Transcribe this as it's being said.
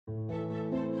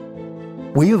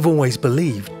We have always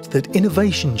believed that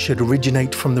innovation should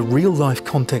originate from the real-life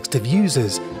context of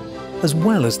users, as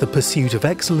well as the pursuit of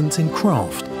excellence in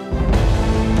craft.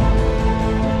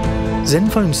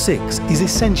 ZenFone 6 is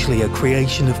essentially a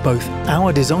creation of both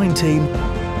our design team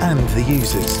and the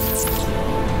users.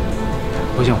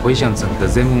 我想回想整个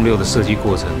ZenFone 6的设计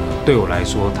过程，对我来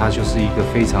说，它就是一个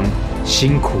非常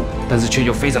辛苦，但是却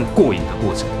又非常过瘾的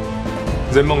过程。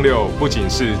ZenFone 6不仅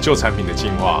是旧产品的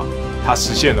进化，它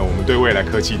实现了我们对未来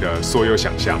科技的所有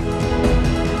想象。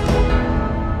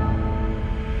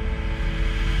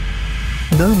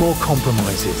No more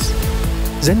compromises.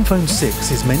 ZenFone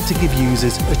 6 is meant to give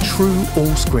users a true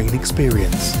all-screen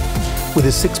experience. With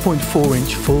a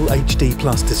 6.4-inch Full HD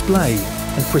Plus display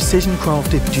and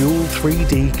precision-crafted dual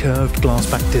 3D curved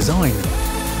glassback design,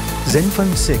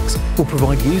 ZenFone 6 will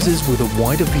provide users with a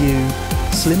wider view,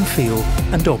 slim feel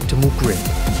and optimal grip.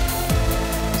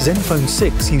 ZenFone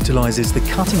 6 utilises the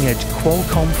cutting-edge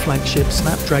Qualcomm Flagship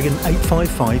Snapdragon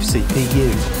 855 CPU.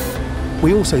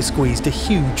 We also squeezed a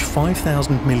huge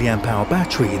 5,000 mAh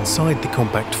battery inside the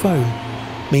compact phone,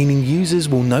 meaning users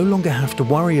will no longer have to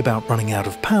worry about running out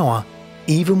of power,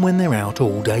 even when they're out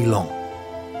all day long.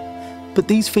 But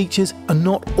these features are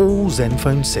not all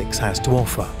ZenFone 6 has to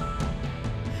offer.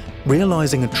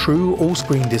 Realising a true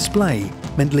all-screen display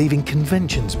meant leaving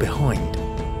conventions behind.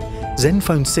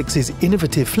 ZenFone 6's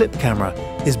innovative flip camera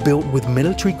is built with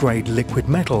military-grade liquid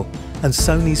metal and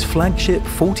Sony's flagship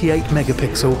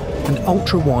 48-megapixel and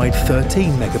ultra-wide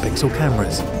 13-megapixel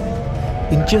cameras.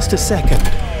 In just a second,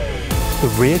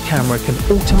 the rear camera can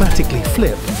automatically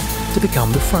flip to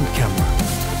become the front camera.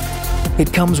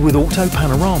 It comes with auto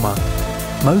panorama,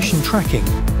 motion tracking,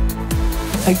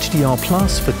 HDR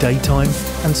Plus for daytime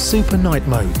and super night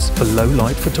modes for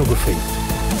low-light photography.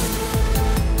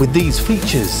 With these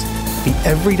features, the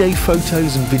everyday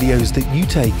photos and videos that you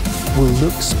take will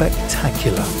look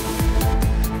spectacular.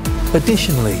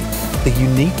 Additionally, the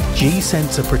unique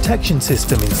G-sensor protection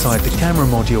system inside the camera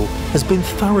module has been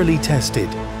thoroughly tested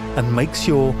and makes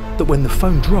sure that when the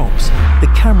phone drops,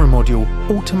 the camera module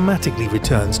automatically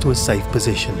returns to a safe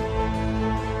position.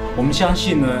 我们相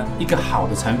信呢，一个好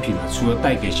的产品呢，除了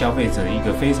带给消费者一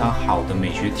个非常好的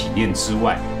美学体验之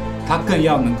外，它更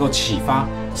要能够启发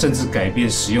甚至改变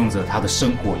使用者他的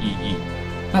生活意义。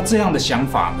那这样的想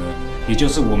法呢，也就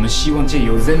是我们希望借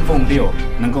由 ZenFone 6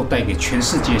能够带给全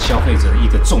世界消费者一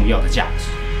个重要的价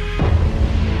值。